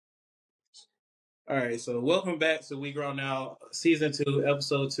All right, so welcome back to We Grown Now, season 2,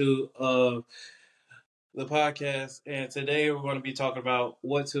 episode 2 of the podcast. And today we're going to be talking about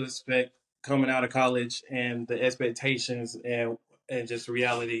what to expect coming out of college and the expectations and just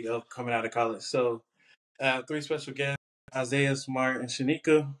reality of coming out of college. So, three special guests: Isaiah, Smart, and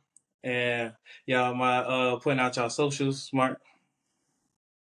Shanika. And y'all, my putting out y'all socials, Smart.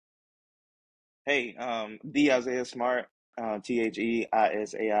 Hey, the Isaiah Smart,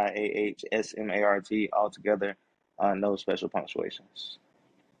 TheIsaiahSmart, all together, no special punctuations.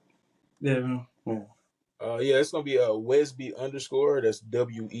 Yeah. Yeah. Yeah, it's gonna be a Wesby underscore. That's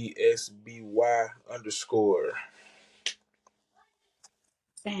WESBY underscore.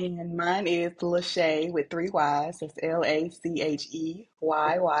 And mine is Lachey with three Y's. That's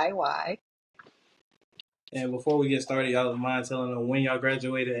LACHEYYY. And before we get started, y'all mind telling them when y'all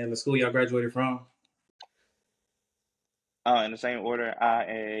graduated and the school y'all graduated from? In the same order,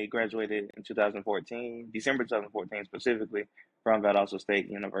 I graduated in 2014, December 2014 specifically, from Valdosta State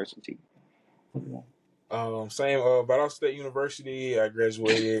University. Same. Valdosta State University. I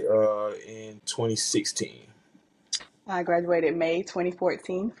graduated in 2016. I graduated May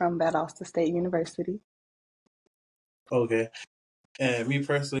 2014 from Valdosta State University. Okay. And me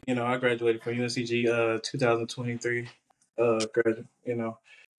personally, I graduated from UNCG 2023.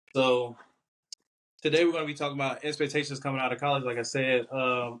 So today we're going to be talking about expectations coming out of college, like I said.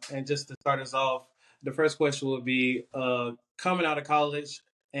 And just to start us off, the first question would be coming out of college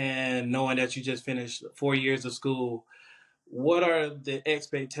and knowing that you just finished 4 years of school. What are the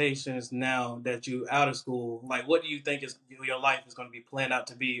expectations now that you out of school? Like, what do you think is your life is going to be planned out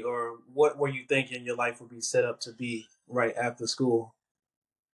to be, or what were you thinking your life would be set up to be right after school?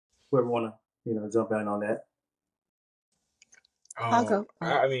 Whoever want to, jump in on that. I'll go.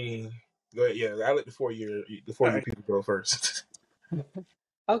 I mean, go ahead. Yeah, I let the four All year right. people go first.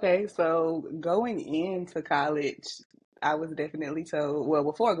 Okay, so going into college, I was definitely told, well,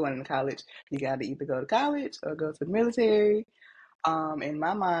 before going into college, you got to either go to college or go to the military. In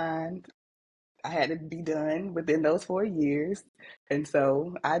my mind, I had to be done within those 4 years, and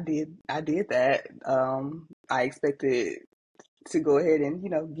so I did that. I expected to go ahead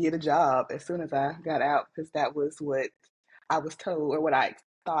and get a job as soon as I got out because that was what I was told or what I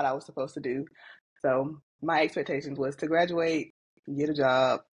thought I was supposed to do. So my expectations was to graduate, get a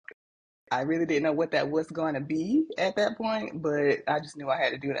job. I really didn't know what that was going to be at that point, but I just knew I had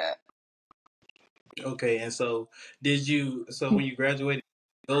to do that. Okay. And so, So when you graduated,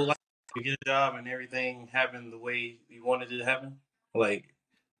 go like you get a job and everything happened the way you wanted it to happen. Like,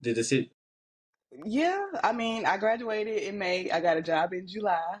 did the sit? Yeah, I mean, I graduated in May. I got a job in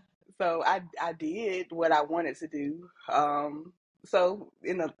July. So I did what I wanted to do. So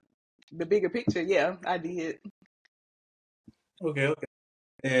in the bigger picture, yeah, I did. Okay. Okay.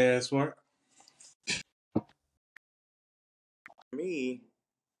 And Smart. Me,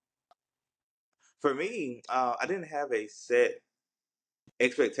 for me, I didn't have a set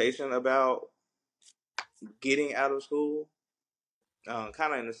expectation about getting out of school.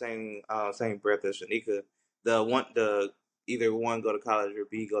 Kind of in the same breath as Shanika, the either one go to college or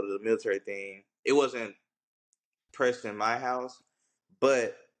B go to the military thing. It wasn't pressed in my house,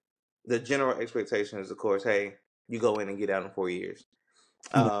 but the general expectation is, of course, hey, you go in and get out in 4 years.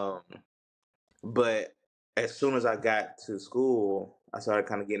 Um, but as soon as I got to school, I started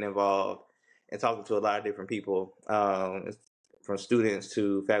kind of getting involved and talking to a lot of different people, from students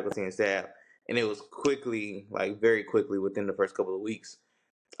to faculty and staff. And it was quickly, like very quickly, within the first couple of weeks,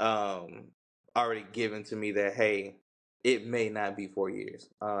 um, already given to me that, hey, it may not be 4 years.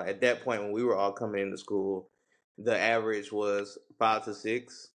 At that point, when we were all coming into school, the average was 5 to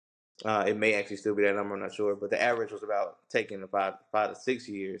 6. It may actually still be that number, I'm not sure, but the average was about taking the 5 to 6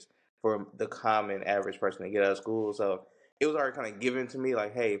 years for the common average person to get out of school. So it was already kind of given to me,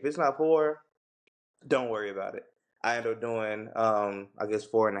 like, hey, if it's not 4, don't worry about it. I ended up doing, I guess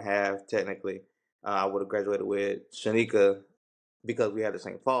 4.5 technically. I would have graduated with Shanika because we had the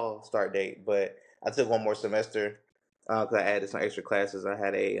same fall start date, but I took one more semester because I added some extra classes. I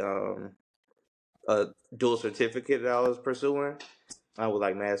had a dual certificate that I was pursuing with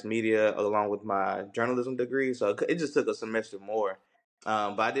like mass media along with my journalism degree, so it just took a semester more.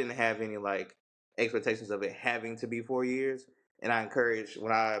 But I didn't have any like expectations of it having to be 4 years. And I encourage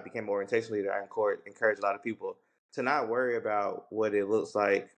when I became orientation leader, I encourage a lot of people to not worry about what it looks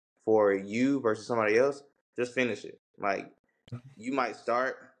like for you versus somebody else. Just finish it. Like you might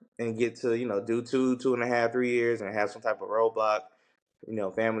start and get to do 2.5, 3 years and have some type of roadblock,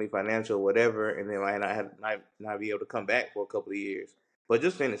 family, financial, whatever, and then might not be able to come back for a couple of years. But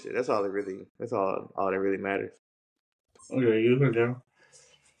just finish it. That's all it really. That's all that really matters. Okay, you can go.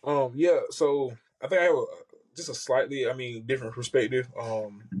 Yeah. So I think I have just a slightly, different perspective.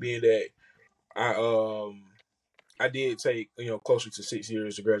 Being that I I did take closer to 6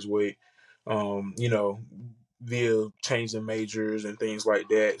 years to graduate. You know, via changing majors and things like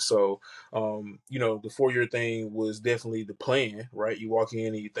that. So, the 4 year thing was definitely the plan, right? You walk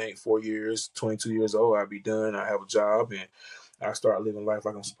in and you think 4 years, 22 years old, I'll be done. I have a job and I start living life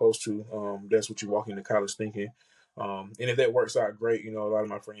like I'm supposed to. That's what you walk into college thinking. And if that works out, great. A lot of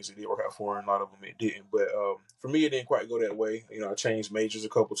my friends it did work out for, and a lot of them it didn't. But for me, it didn't quite go that way. I changed majors a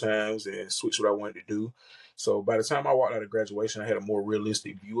couple times and switched what I wanted to do. So by the time I walked out of graduation, I had a more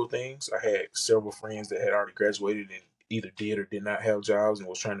realistic view of things. I had several friends that had already graduated and either did or did not have jobs and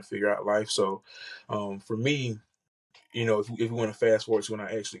was trying to figure out life. So for me, if we want to fast forward to when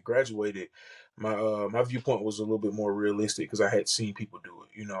I actually graduated, my viewpoint was a little bit more realistic because I had seen people do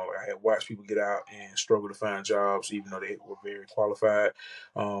it. I had watched people get out and struggle to find jobs, even though they were very qualified.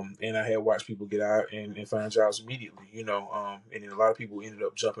 And I had watched people get out and find jobs immediately. And then a lot of people ended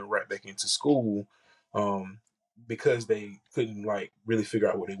up jumping right back into school um, because they couldn't really figure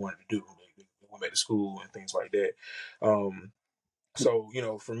out what they wanted to do. They went back to school and things like that. So,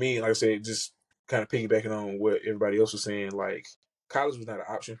 for me, like I said, just kind of piggybacking on what everybody else was saying, like college was not an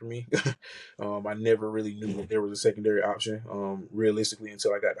option for me. I never really knew that there was a secondary option. Realistically,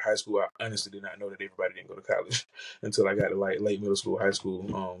 until I got to high school, I honestly did not know that everybody didn't go to college until I got to late middle school, high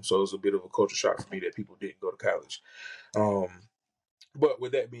school. So it was a bit of a culture shock for me that people didn't go to college. Um, but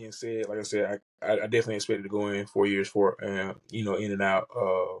with that being said, like I said, I definitely expected to go in 4 years for, in and out.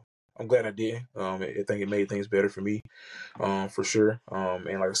 I'm glad I did. I think it made things better for me, for sure.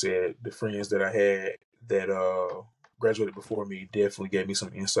 And like I said, the friends that I had that graduated before me definitely gave me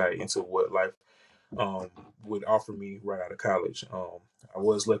some insight into what life would offer me right out of college. I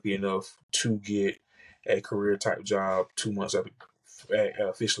was lucky enough to get a career type job 2 months after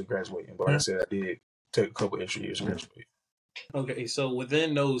officially graduating. But like I said, I did take a couple extra years to graduate. Okay, so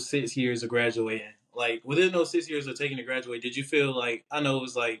within those 6 years of graduating, like within those 6 years of taking to graduate, did you feel like I know it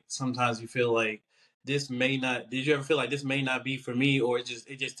was like sometimes you feel like this may not did you ever feel like this may not be for me or it's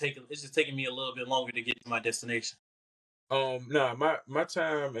just taking me a little bit longer to get to my destination? Nah, my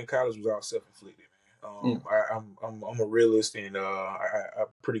time in college was all self inflicted, man. Mm. I'm a realist and I'm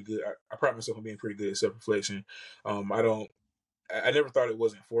pretty good. I pride myself on being pretty good at self reflection. I don't I never thought it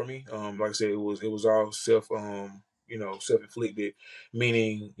wasn't for me. Like I said, it was all self inflicted,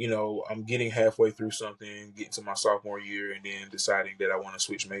 meaning, I'm getting halfway through something, getting to my sophomore year, and then deciding that I want to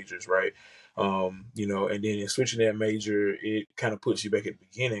switch majors, right? And then in switching that major, it kind of puts you back at the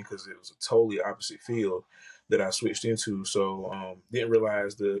beginning because it was a totally opposite field that I switched into. So didn't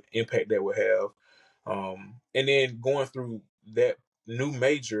realize the impact that would have. And then going through that new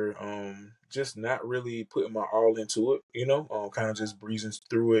major, just not really putting my all into it, kind of just breezing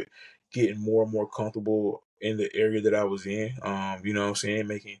through it, getting more and more comfortable in the area that I was in, you know what I'm saying,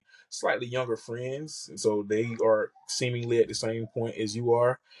 making slightly younger friends. And so they are seemingly at the same point as you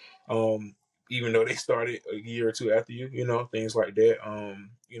are, um, even though they started a year or two after you, things like that.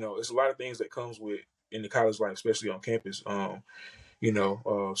 It's a lot of things that comes with in the college life, especially on campus. So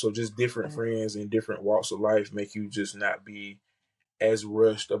just different friends in different walks of life make you just not be as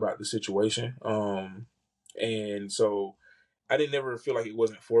rushed about the situation. And so I didn't never feel like it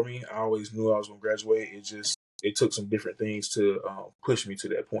wasn't for me. I always knew I was going to graduate. It took some different things to push me to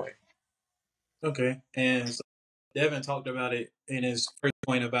that point. Okay. And so Devin talked about it in his first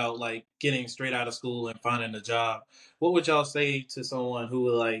point about like getting straight out of school and finding a job. What would y'all say to someone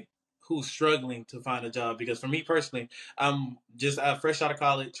who's struggling to find a job? Because for me personally, I'm just fresh out of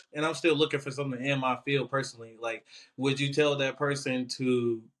college and I'm still looking for something in my field personally. Like, would you tell that person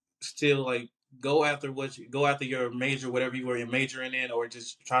to still like go after your major, whatever you were majoring in, or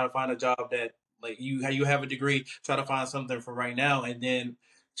just try to find a job that like you have a degree, try to find something for right now, and then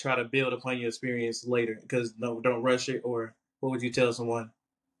try to build upon your experience later because no, don't rush it. Or what would you tell someone?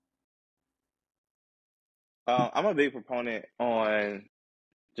 I'm a big proponent on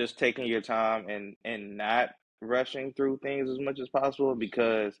just taking your time and not rushing through things as much as possible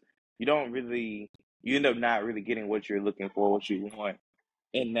because you don't really you end up not really getting what you're looking for, what you want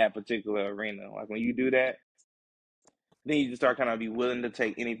in that particular arena. Like when you do that, then you just start kind of be willing to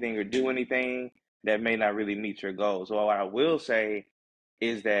take anything or do anything that may not really meet your goals. So what I will say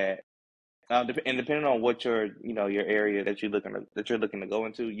is that and depending on what your area that you're looking to go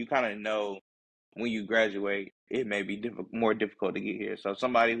into, you kind of know when you graduate, it may be more difficult to get here. So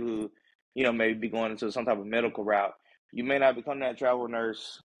somebody who, may be going into some type of medical route, you may not become that travel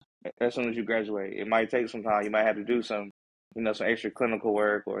nurse as soon as you graduate. It might take some time. You might have to do some extra clinical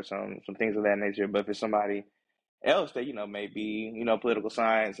work or some things of that nature. But if it's somebody else that, may be, political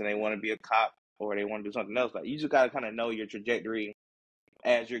science and they want to be a cop or they want to do something else. Like, you just got to kind of know your trajectory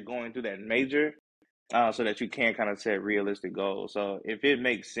as you're going through that major, so that you can kind of set realistic goals. So if it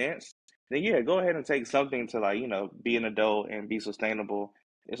makes sense, then yeah, go ahead and take something to, like, be an adult and be sustainable.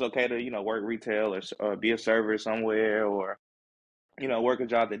 It's okay to, work retail, or be a server somewhere, or, work a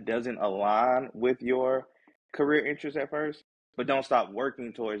job that doesn't align with your career interests at first, but don't stop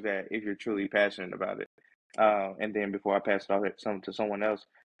working towards that if you're truly passionate about it. And then before I pass it off to someone else,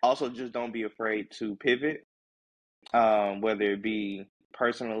 also just don't be afraid to pivot, whether it be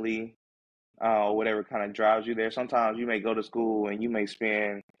personally, or whatever kind of drives you there. Sometimes you may go to school and you may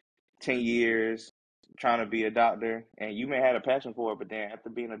spend 10 years trying to be a doctor, and you may have a passion for it, but then after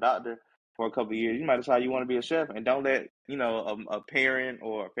being a doctor for a couple of years, you might decide you want to be a chef. And don't let, a parent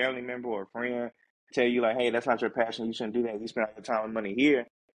or a family member or a friend tell you, like, hey, that's not your passion. You shouldn't do that. You spend all your time and money here.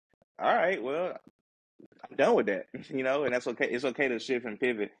 All right, well, I'm done with that, and that's okay. It's okay to shift and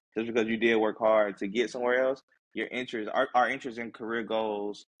pivot just because you did work hard to get somewhere else. Your interests, our interests in career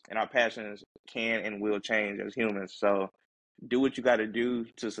goals and our passions can and will change as humans. So do what you got to do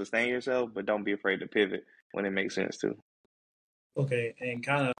to sustain yourself, but don't be afraid to pivot when it makes sense too. Okay, and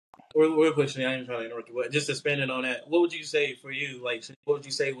kind of real quick, I ain't trying to interrupt you, but just expanding on that, what would you say for you? Like, what would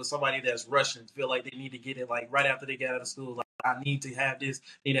you say with somebody that's rushing, feel like they need to get it like right after they get out of school? Like, I need to have this,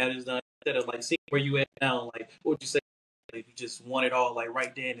 need to have this done. Instead of like seeing where you at now, like, what would you say if you just want it all like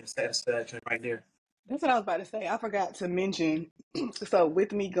right then and satisfaction right there? That's what I was about to say. I forgot to mention. So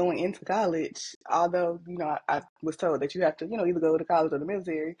with me going into college, although I was told that you have to either go to college or the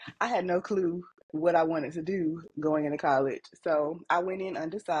military, I had no clue what I wanted to do going into college. So I went in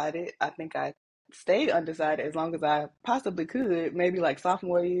undecided. I think I stayed undecided as long as I possibly could, maybe like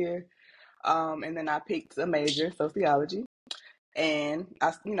sophomore year. And then I picked a major, sociology, and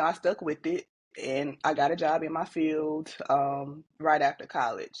I stuck with it, and I got a job in my field right after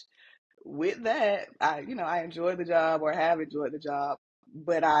college. With that, I enjoy the job or have enjoyed the job,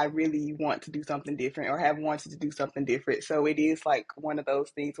 but I really want to do something different or have wanted to do something different. So it is like one of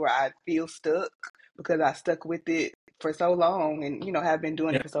those things where I feel stuck because I stuck with it for so long and have been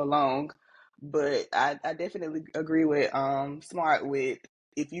doing Yeah. it for so long. But I definitely agree with Smart with,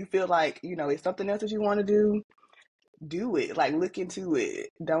 if you feel like it's something else that you want to do it, like look into it.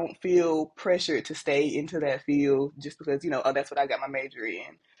 Don't feel pressured to stay into that field just because oh, that's what I got my major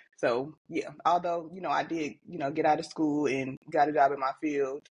in. So yeah, although I did get out of school and got a job in my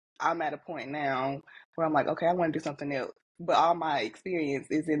field, I'm at a point now where I'm like, okay, I want to do something else, but all my experience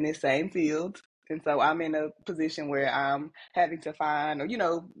is in this same field. And so I'm in a position where I'm having to find,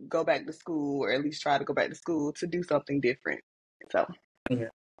 or go back to school, or at least try to go back to school to do something different. So Okay.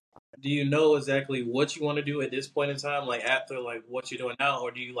 Do you know exactly what you want to do at this point in time, like after like what you're doing now, or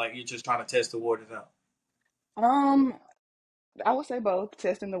do you like you're just trying to test the waters out? um I would say both,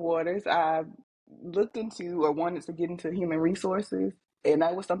 testing the waters. I looked into or wanted to get into human resources, and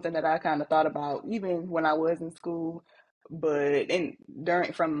that was something that I kind of thought about even when I was in school. But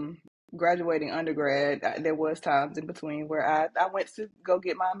during from graduating undergrad, there was times in between where I went to go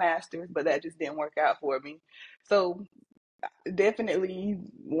get my master's, but that just didn't work out for me. So definitely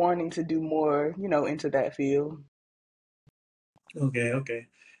wanting to do more, into that field. Okay, okay.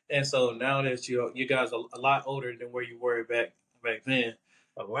 And so now that you guys are a lot older than where you were back then.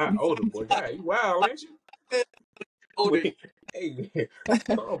 A lot older, boy. God, you wild, ain't you? Older, Wait, hey, man,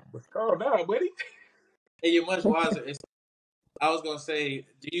 calm down, buddy. and you're much wiser. I was gonna say,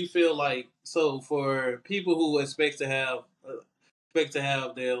 do you feel like so for people who expect to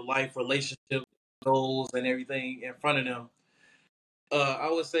have their life relationship goals and everything in front of them? I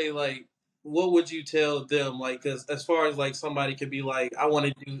would say like, what would you tell them? Like, because as far as like somebody could be like, I want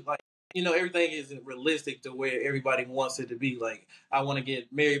to do like, everything isn't realistic to where everybody wants it to be. Like, I want to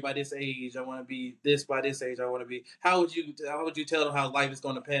get married by this age. I want to be this by this age. I want to be. How would you tell them how life is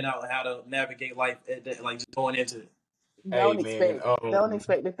going to pan out and how to navigate life at that, like just going into it? Hey, Don't man. expect don't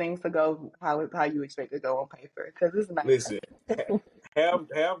expect the things to go how you expect it to go on paper, because it's not. Listen.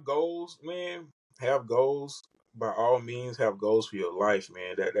 Have goals, man. Have goals. By all means, have goals for your life,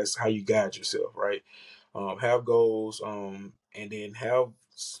 man. That's how you guide yourself, right? Have goals, and then have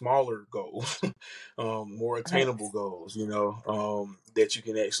smaller goals, more attainable goals. That you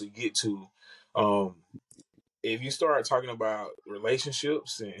can actually get to. Um, if you start talking about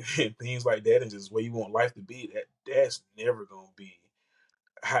relationships and, and things like that, and just where you want life to be, that's never gonna be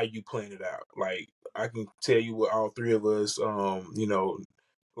how you plan it out. Like, I can tell you what all three of us,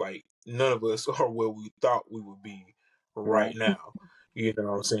 like none of us are where we thought we would be right Right. now. You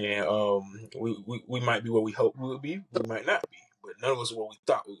know what I'm saying? We might be where we hope we would be. We might not be, but none of us are where we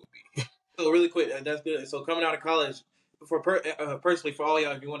thought we would be. So really quick, and that's good. So coming out of college, personally for all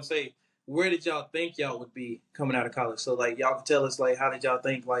y'all, if you want to say, where did y'all think y'all would be coming out of college? So like y'all can tell us like how did y'all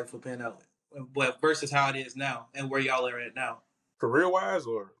think life would pan out, but versus how it is now and where y'all are at now. Career wise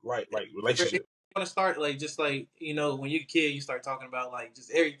or like If you relationship? want to start like just like when you're a kid, you start talking about like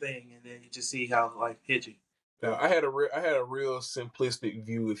just everything, and then you just see how life hit you. Now, I had a real simplistic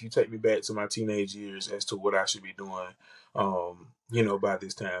view. If you take me back to my teenage years as to what I should be doing, by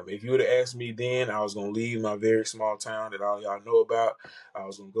this time. If you would have asked me then, I was gonna leave my very small town that all y'all know about. I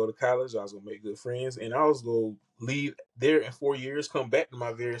was gonna go to college. I was gonna make good friends, and I was gonna leave there in 4 years, come back to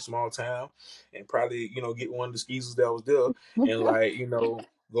my very small town, and probably get one of the skeezers that was there, and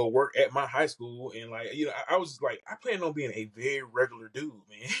go work at my high school, and I was like, I plan on being a very regular dude,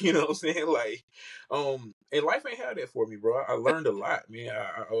 man. You know what I'm saying? Like, and life ain't had that for me, bro. I learned a lot, man.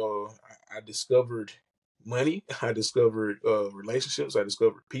 I discovered money. I discovered relationships. I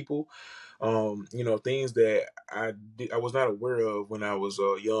discovered people. Things that I was not aware of when I was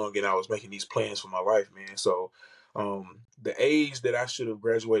young and I was making these plans for my life, man. So, the age that I should have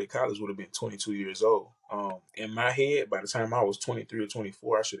graduated college would have been 22 years old. In my head, by the time I was 23 or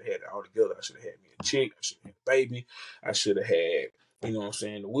 24, I should have had it all together. I should have had me a chick. I should have had a baby. I should have had, what I'm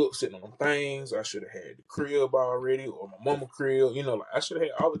saying, the wheel sitting on them things. I should have had the crib already, or my mama crib. I should have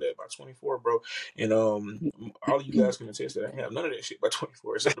had all of that by 24, bro. And all of you guys can attest that I have none of that shit by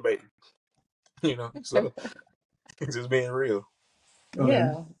 24, except the baby. So it's just being real. Okay.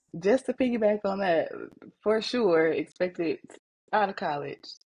 Yeah, just to piggyback on that, for sure, expected out of college,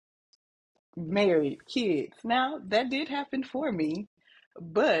 married, kids. Now, that did happen for me,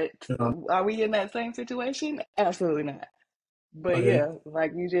 but are we in that same situation? Absolutely not. But Okay. yeah,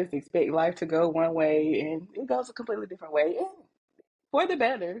 like you just expect life to go one way and it goes a completely different way. And for the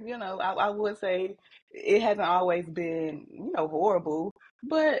better, I would say it hasn't always been, horrible,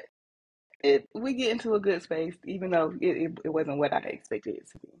 but we get into a good space, even though it wasn't what I expected it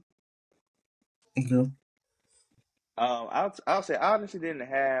to be. Okay. I'll say I honestly didn't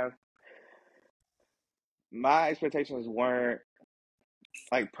have my expectations weren't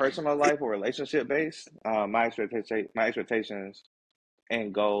like personal life or relationship based. My expectations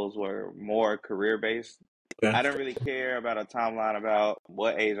and goals were more career based. Okay. I didn't really care about a timeline about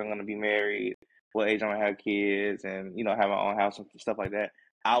what age I'm going to be married, what age I'm going to have kids, and have my own house and stuff like that.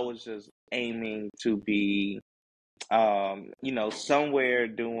 I was just aiming to be, somewhere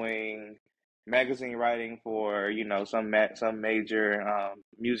doing magazine writing for some major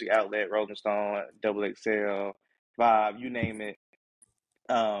music outlet, Rolling Stone, Double XL, Vibe, you name it.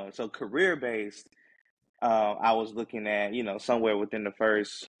 So career based, I was looking at somewhere within the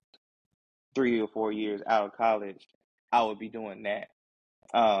first 3 or 4 years out of college, I would be doing that.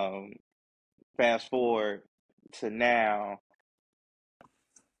 Um, Fast forward to now,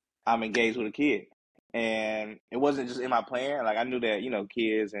 I'm engaged with a kid, and it wasn't just in my plan. Like I knew that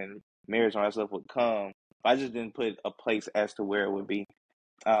kids and marriage and all that stuff would come. But I just didn't put a place as to where it would be.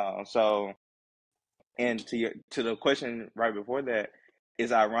 So, and to the question right before that,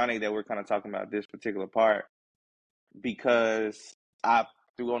 it's ironic that we're kind of talking about this particular part because I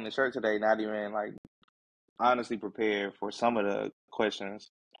threw on the shirt today, not even like honestly prepared for some of the questions,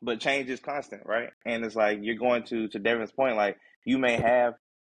 but change is constant, right? And it's like you're going to Devin's point, like you may have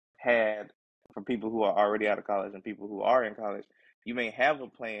had for people who are already out of college and people who are in college, you may have a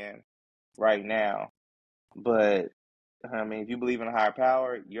plan right now, but I mean, if you believe in a higher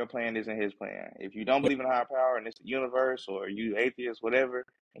power, your plan isn't his plan. If you don't believe in a higher power and it's the universe or you atheist, whatever,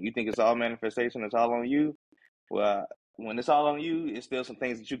 and you think it's all manifestation, it's all on you, well, when it's all on you, it's still some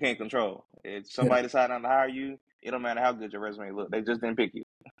things that you can't control. If Yeah. somebody decided not to hire you, it don't matter how good your resume look. They just didn't pick you.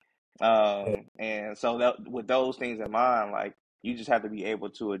 Yeah. And so that with those things in mind, like you just have to be able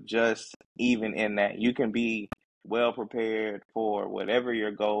to adjust even in that. You can be well prepared for whatever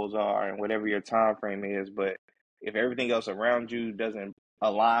your goals are and whatever your time frame is, but if everything else around you doesn't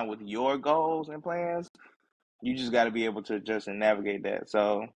align with your goals and plans, you just got to be able to adjust and navigate that.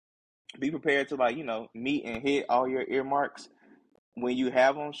 So be prepared to meet and hit all your earmarks when you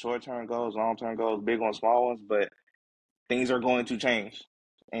have them, short term goals, long term goals, big ones, small ones, but things are going to change.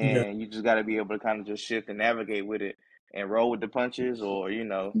 Yeah. And you just got to be able to kind of just shift and navigate with it and roll with the punches or,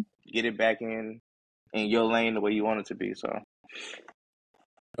 get it back in your lane the way you want it to be. So,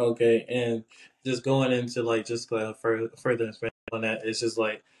 Okay. And just going into like just further expand on that, it's just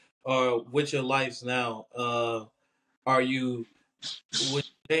like, with your lives now, are you would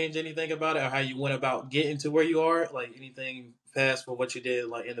you change anything about it or how you went about getting to where you are? Like anything past for what you did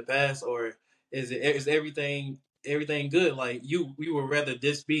like in the past, or is everything good? Like we would rather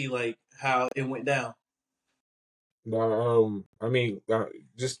this be like how it went down. I mean,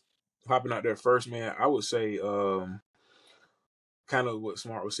 just hopping out there first, man. I would say, kind of what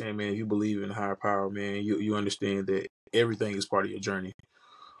Smart was saying, man. If you believe in higher power, man, you understand that everything is part of your journey.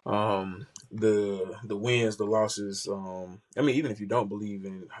 The wins, the losses. I mean, even if you don't believe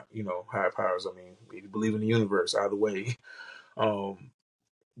in higher powers, I mean, if you believe in the universe, either way,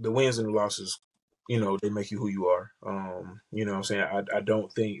 the wins and the losses, they make you who you are. You know what I'm saying? I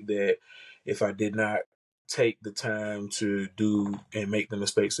don't think that if I did not take the time to do and make the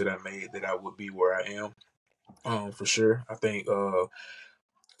mistakes that I made, that I would be where I am. For sure. I think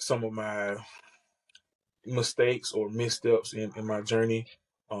some of my mistakes or missteps in my journey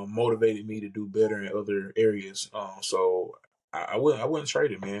motivated me to do better in other areas. So I wouldn't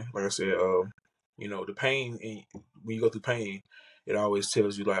trade it, man. Like I said, the pain, when you go through pain, it always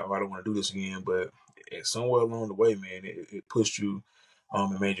tells you like, oh, I don't want to do this again. But somewhere along the way, man, it pushed you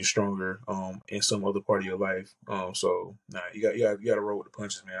and made you stronger in some other part of your life. So you got to roll with the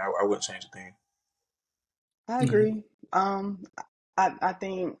punches, man. I wouldn't change a thing. I Mhm. agree. I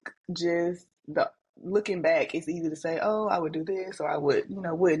think just the looking back, it's easy to say, "Oh, I would do this," or "I would,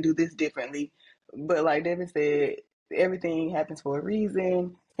 wouldn't do this differently." But like Devin said, everything happens for a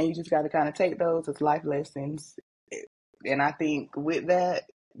reason, and you just got to kind of take those as life lessons. And I think with that,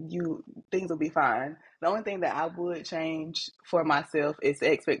 you things will be fine. The only thing that I would change for myself is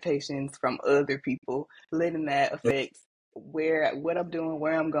expectations from other people, letting that affect what I'm doing,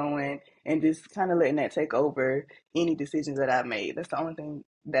 where I'm going, and just kind of letting that take over any decisions that I made. That's the only thing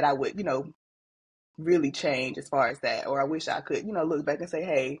that I would, really change as far as that. Or I wish I could, look back and say,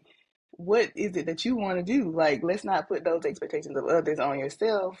 hey, what is it that you want to do? Like, let's not put those expectations of others on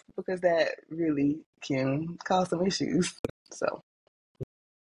yourself because that really can cause some issues. So,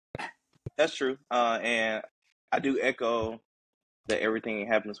 That's true. And I do echo that everything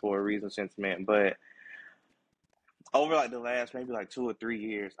happens for a reason sentiment, but over like the last maybe like 2 or 3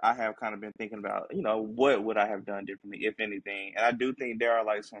 years, I have kind of been thinking about, what would I have done differently, if anything. And I do think there are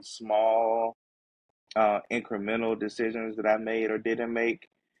like some small incremental decisions that I made or didn't make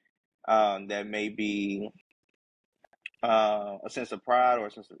that may be a sense of pride or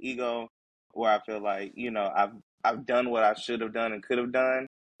a sense of ego, where I feel like, I've done what I should have done and could have done.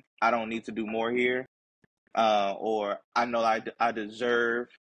 I don't need to do more here. Or I know I deserve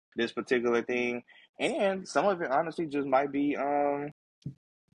this particular thing. And some of it honestly just might be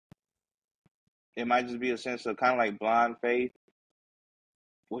it might just be a sense of kind of like blind faith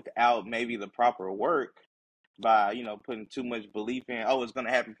without maybe the proper work, by putting too much belief in, oh, it's going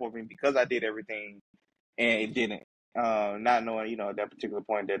to happen for me because I did everything, and it didn't. Not knowing, at that particular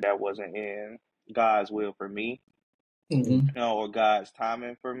point, that wasn't in God's will for me, Mhm. or God's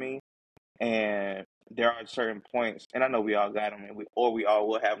timing for me. And there are certain points, and I know we all got them, and we all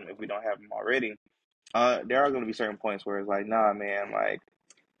will have them if we don't have them already. There are going to be certain points where it's like, nah, man, like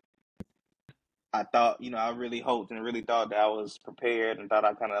I thought, I really hoped and really thought that I was prepared and thought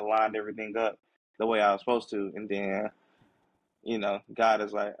I kind of lined everything up the way I was supposed to, and then God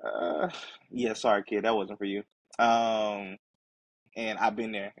is like, yeah, sorry, kid, that wasn't for you. Um, and I've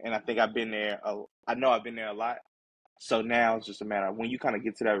been there, and I think I've been there. I know I've been there a lot. So now it's just a matter of when you kind of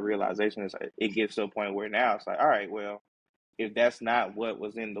get to that realization, it gets to a point where now it's like, all right, well, if that's not what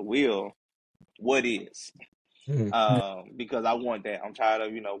was in the will, what is? Mhm. Because I want that. I'm tired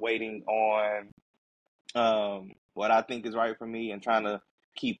of waiting on what I think is right for me and trying to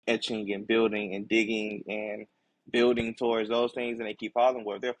keep etching and building and digging and building towards those things, and they keep falling.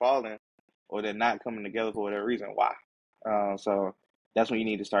 Well, if they're falling or they're not coming together for whatever reason, why? So that's when you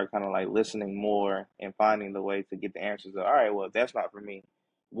need to start kind of like listening more and finding the way to get the answers of, all right, well, if that's not for me,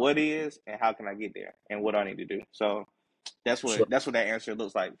 what is, and how can I get there, and what do I need to do? So that's For sure. what that answer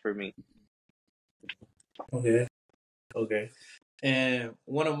looks like for me. Okay. Okay. And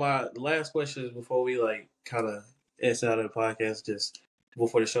one of my last questions before we like kind of exit out of the podcast, just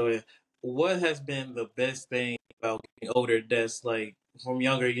before the show is, what has been the best thing about getting older? That's like from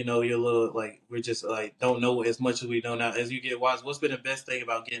younger, you're a little like we're just like don't know as much as we know now. As you get wise, what's been the best thing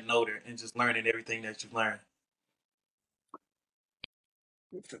about getting older and just learning everything that you've learned?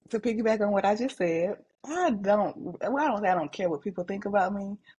 to piggyback on what I just said, I don't care what people think about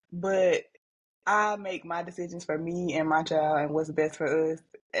me, but I make my decisions for me and my child and what's best for us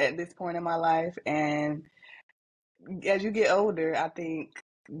at this point in my life. And as you get older, I think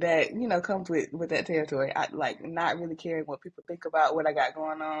that comes with that territory. I like not really caring what people think about what I got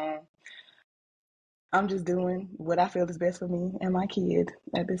going on. I'm just doing what I feel is best for me and my kid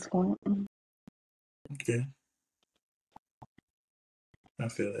at this point. Okay, I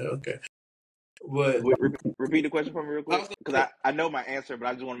feel that. Okay, but Repeat the question for me real I quick, was because gonna say, I know my answer, but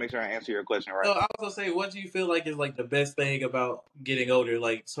I just want to make sure I answer your question right. no, I was gonna say, what do you feel like is like the best thing about getting older?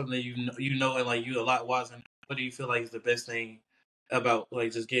 Like something you know, and like you a lot wiser. What do you feel like is the best thing about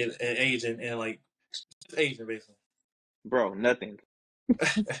like just getting an agent and like just agent basically? Bro, nothing.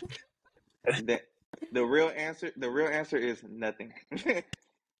 That the real answer is nothing.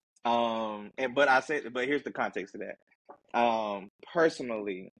 But here's the context of that.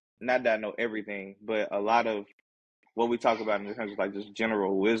 Personally, not that I know everything, but a lot of what we talk about in terms of like just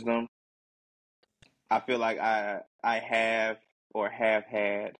general wisdom, I feel like I have or have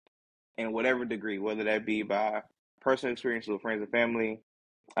had in whatever degree, whether that be by personal experience with friends and family,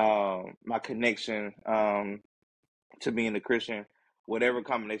 my connection to being a Christian, whatever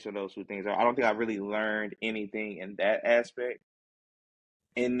combination of those two things are. I don't think I really learned anything in that aspect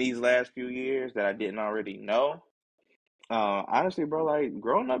in these last few years that I didn't already know. Honestly, bro, like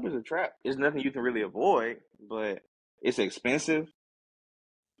growing up is a trap. It's nothing you can really avoid, but it's expensive.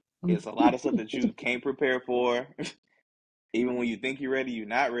 It's a lot of stuff that you can't prepare for. Even when you think you're ready, you're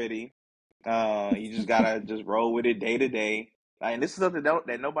not ready. You just gotta just roll with it day to day. And this is something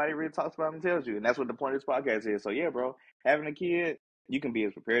that nobody really talks about and tells you, and that's what the point of this podcast is. So yeah, bro, having a kid, you can be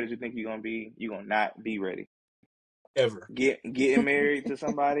as prepared as you think you're gonna be. You're gonna not be ready. Ever. Getting married to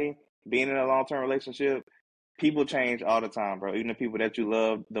somebody, being in a long term relationship, people change all the time, bro. Even the people that you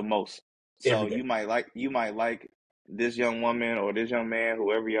love the most. So Every day. you might like this young woman or this young man,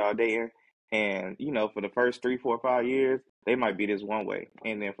 whoever y'all dating, and for the first 3, 4, 5 years, they might be this one way,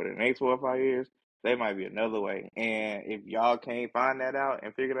 and then for the next 4 or 5 years, they might be another way. And if y'all can't find that out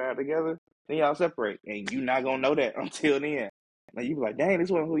and figure that out together, then y'all separate, and you're not gonna know that until then. Like you be like, dang, this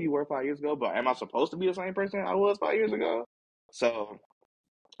wasn't who you were 5 years ago, but am I supposed to be the same person I was 5 years ago? So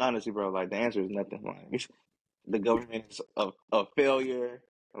honestly, bro, like the answer is nothing. Like the government is a failure.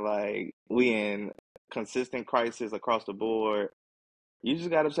 Like we in consistent crisis across the board. You just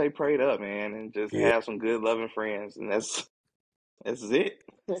gotta stay prayed up, man, and just Yeah. have some good loving friends, and that's it.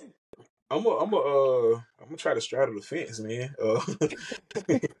 I'm gonna try to straddle the fence, man,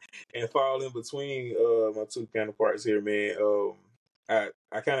 and fall in between my two counterparts here, man.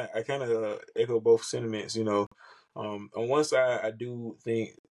 I kind of echo both sentiments. On one side, I do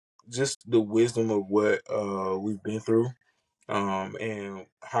think just the wisdom of what we've been through, and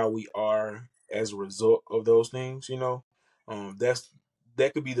how we are as a result of those things.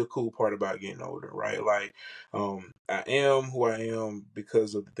 That could be the cool part about getting older, right? Like, I am who I am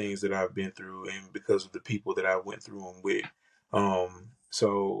because of the things that I've been through and because of the people that I went through them with.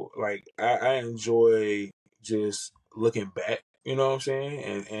 So like I enjoy just looking back, you know what I'm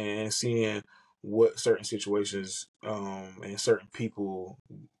saying, and seeing what certain situations and certain people,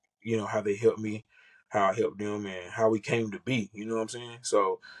 how they helped me, how I helped them, and how we came to be. You know what I'm saying?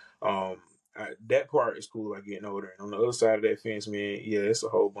 So that part is cool about getting older. And on the other side of that fence, man, yeah, it's a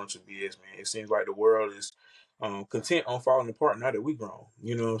whole bunch of BS, man. It seems like the world is content on falling apart now that we grown.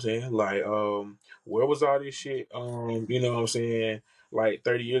 You know what I'm saying? Like, where was all this shit? You know what I'm saying? Like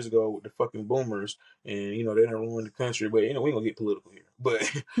 30 years ago with the fucking boomers, and they done ruined the country. But we ain't gonna get political here. But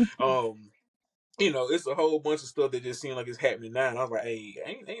it's a whole bunch of stuff that just seemed like it's happening now. And I was like, hey,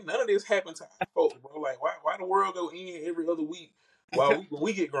 ain't none of this happened to our folks, bro. Like, why the world go in every other week while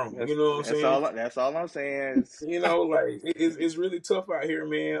we get grown? That's You know what I'm that's saying? all. That's all I'm saying. Like it's really tough out here,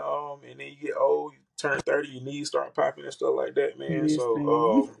 man. And then you get old, you turn 30, your knees start popping and stuff like that, man. Listen.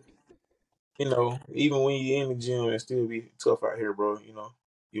 So, even when you're in the gym, it still be tough out here, bro.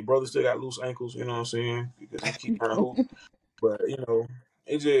 Your brother still got loose ankles. You know what I'm saying? Because he keep trying to hoop, but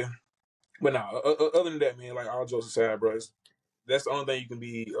it just. But nah, other than that, man, like all jokes aside, bro, that's the only thing you can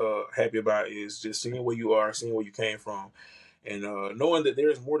be happy about is just seeing where you are, seeing where you came from, and knowing that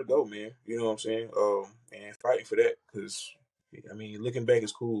there's more to go, man. You know what I'm saying? And fighting for that, because I mean, looking back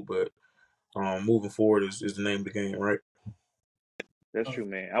is cool, but moving forward is the name of the game, right? That's true,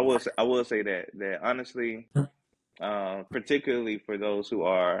 man. I will say that honestly, particularly for those who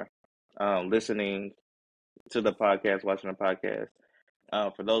are listening to the podcast, watching the podcast,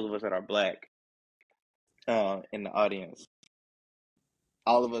 for those of us that are black in the audience,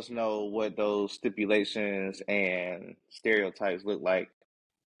 all of us know what those stipulations and stereotypes look like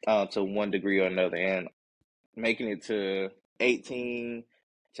to one degree or another. And making it to 18,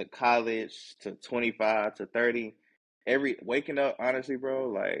 to college, to 25, to 30, waking up, honestly, bro,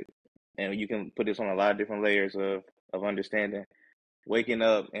 like, and you can put this on a lot of different layers of understanding. Waking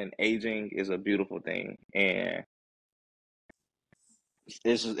up and aging is a beautiful thing. And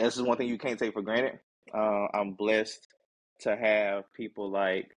this is one thing you can't take for granted. I'm blessed to have people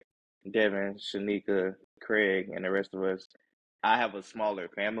like Devin, Shanika, Craig, and the rest of us. I have a smaller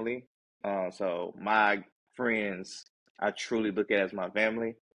family, so my friends I truly look at as my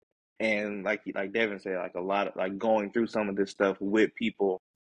family. And like Devin said, like a lot of like going through some of this stuff with people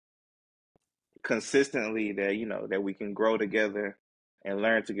consistently that that we can grow together and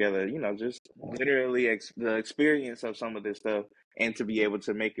learn together. Just literally the experience of some of this stuff, and to be able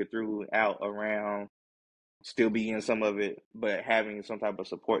to make it through out around, still be in some of it, but having some type of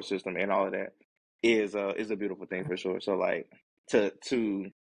support system and all of that is a beautiful thing for sure. So like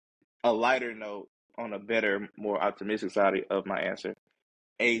to a lighter note, on a better, more optimistic side of my answer,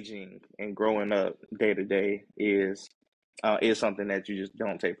 aging and growing up day to day is something that you just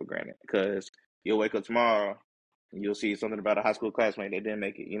don't take for granted, because you'll wake up tomorrow and you'll see something about a high school classmate that didn't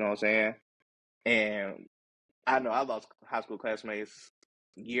make it. You know what I'm saying? And I know I lost high school classmates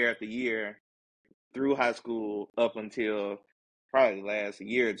year after year through high school up until probably last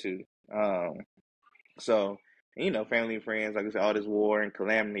year or two. So, family and friends, like I said, all this war and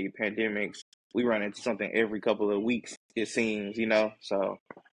calamity, pandemics, we run into something every couple of weeks, it seems. So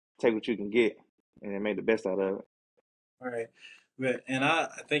take what you can get and then make the best out of it. All right. And I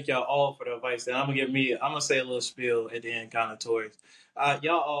thank y'all all for the advice. And I'm gonna say a little spiel at the end, kind of towards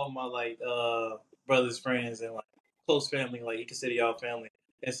y'all all my like brothers, friends, and like close family. Like you consider y'all family.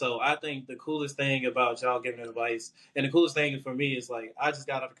 And so I think the coolest thing about y'all giving advice, and the coolest thing for me is like I just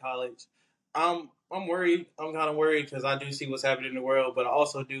got out of college. I'm worried. I'm kind of worried because I do see what's happening in the world, but I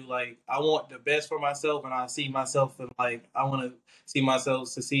also do like I want the best for myself, and I see myself and like I want to see myself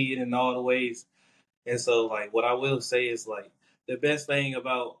succeed in all the ways. And so, like, what I will say is, like, the best thing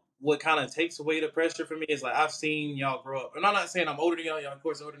about what kind of takes away the pressure for me is, like, I've seen y'all grow up. And I'm not saying I'm older than y'all. Y'all, of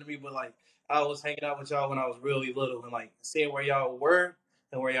course, older than me. But, like, I was hanging out with y'all when I was really little. And, like, seeing where y'all were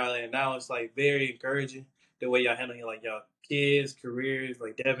and where y'all at now, it's, like, very encouraging. The way y'all handling, like, y'all kids, careers.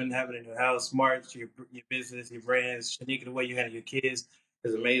 Like, Devin having a new house, Smart, your business, your brands. Shanika, the way you handle your kids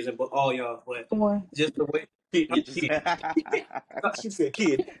is amazing. But all y'all. But One. just the way. Kid, Just kid. She said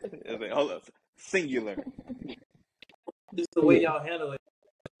kid. hold up, singular. Just the way Yeah. y'all handle it,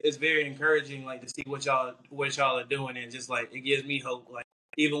 it's very encouraging, like to see what y'all are doing, and just like it gives me hope. Like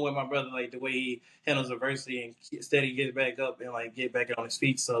even with my brother, like the way he handles adversity and steady get back up and like get back on his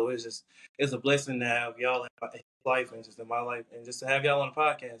feet. So it's a blessing to have y'all in my life and just in my life, and just to have y'all on the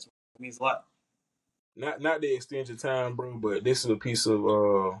podcast means a lot. Not to extend your time, bro, but this is a piece of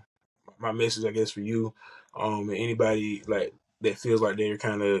my message, I guess, for you, and anybody like that feels like they're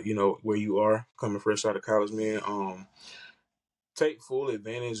kind of where you are coming fresh out of college, man. Take full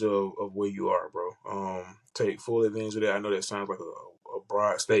advantage of where you are, bro. Take full advantage of that. I know that sounds like a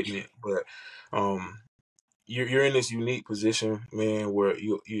broad statement, but um, you're in this unique position, man, where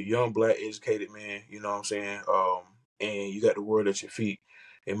you're young, black, educated, man. You know what I'm saying? And you got the world at your feet.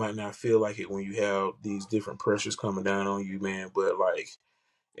 It might not feel like it when you have these different pressures coming down on you, man. But like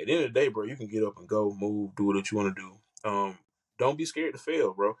at the end of the day, bro, you can get up and go, move, do what you want to do. Don't be scared to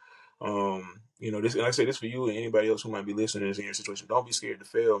fail, bro. This, and I say this for you and anybody else who might be listening is in your situation. Don't be scared to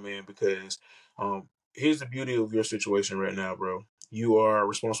fail, man, because here's the beauty of your situation right now, bro. You are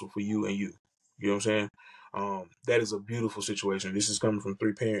responsible for you and you. You know what I'm saying? That is a beautiful situation. This is coming from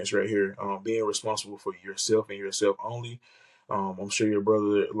three parents right here. Being responsible for yourself and yourself only. I'm sure your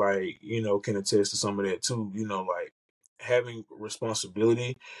brother, like, can attest to some of that too. Like having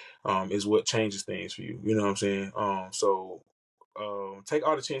responsibility is what changes things for you. You know what I'm saying? Take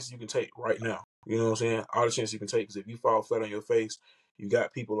all the chances you can take right now. You know what I'm saying? All the chances you can take, because if you fall flat on your face, you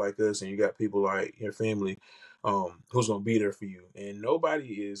got people like us and you got people like your family who's going to be there for you. And nobody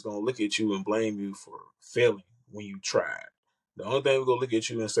is going to look at you and blame you for failing when you tried. The only thing we're going to look at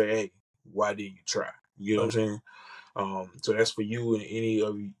you and say, hey, why didn't you try? You know what I'm saying? So that's for you and any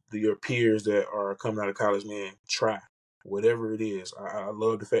of your peers that are coming out of college, man. Try whatever it is. I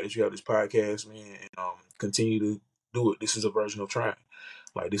love the fact that you have this podcast, man, and continue to do it. This is a version of trying.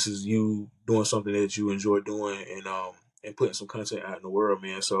 Like this is you doing something that you enjoy doing and putting some content out in the world,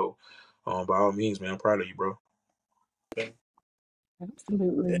 man. So by all means, man, I'm proud of you, bro.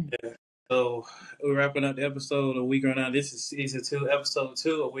 Absolutely. Yeah. So we're wrapping up the episode a week ago now. This is season 2, episode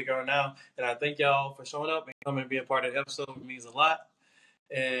 2, a week ago now. And I thank y'all for showing up and coming and being part of the episode. It means a lot.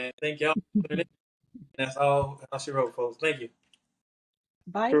 And thank y'all for tuning in. That's all she wrote, folks. Thank you.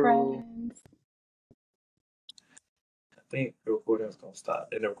 Bye, True. friends. I think the recording's gonna stop.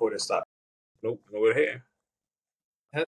 And the recording stopped. Nope, no it had.